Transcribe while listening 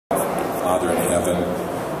Father in heaven,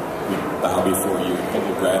 we bow before you in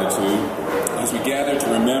humble gratitude as we gather to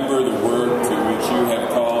remember the work to which you have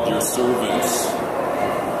called your servants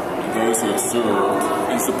and those who have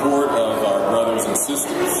served in support of our brothers and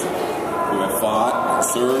sisters who have fought and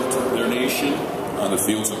served their nation on the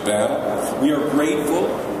fields of battle. We are grateful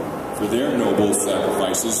for their noble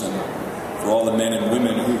sacrifices and for all the men and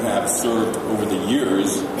women who have served over the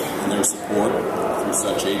years in their support through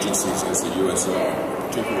such agencies as the USO,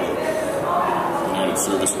 particularly the United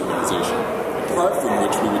Service Organization, apart from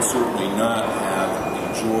which we would certainly not have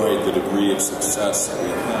enjoyed the degree of success that we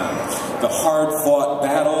have. The hard-fought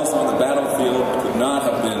battles on the battlefield could not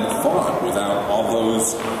have been fought without all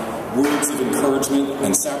those words of encouragement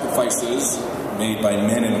and sacrifices made by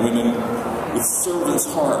men and women with servants'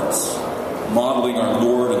 hearts, modeling our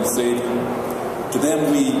Lord and Savior. To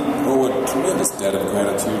them we owe a tremendous debt of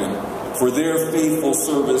gratitude, and for their faithful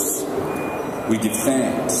service we give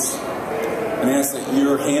thanks and ask that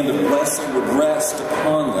your hand of blessing would rest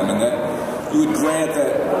upon them and that you would grant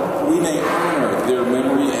that we may honor their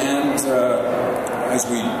memory and, as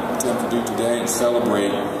we attempt to do today and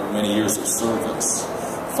celebrate many years of service,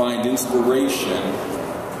 find inspiration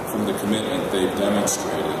from the commitment they've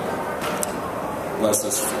demonstrated. Bless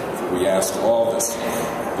us, for we ask all this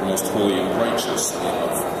in the most holy and righteous name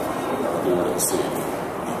of our Lord and Savior.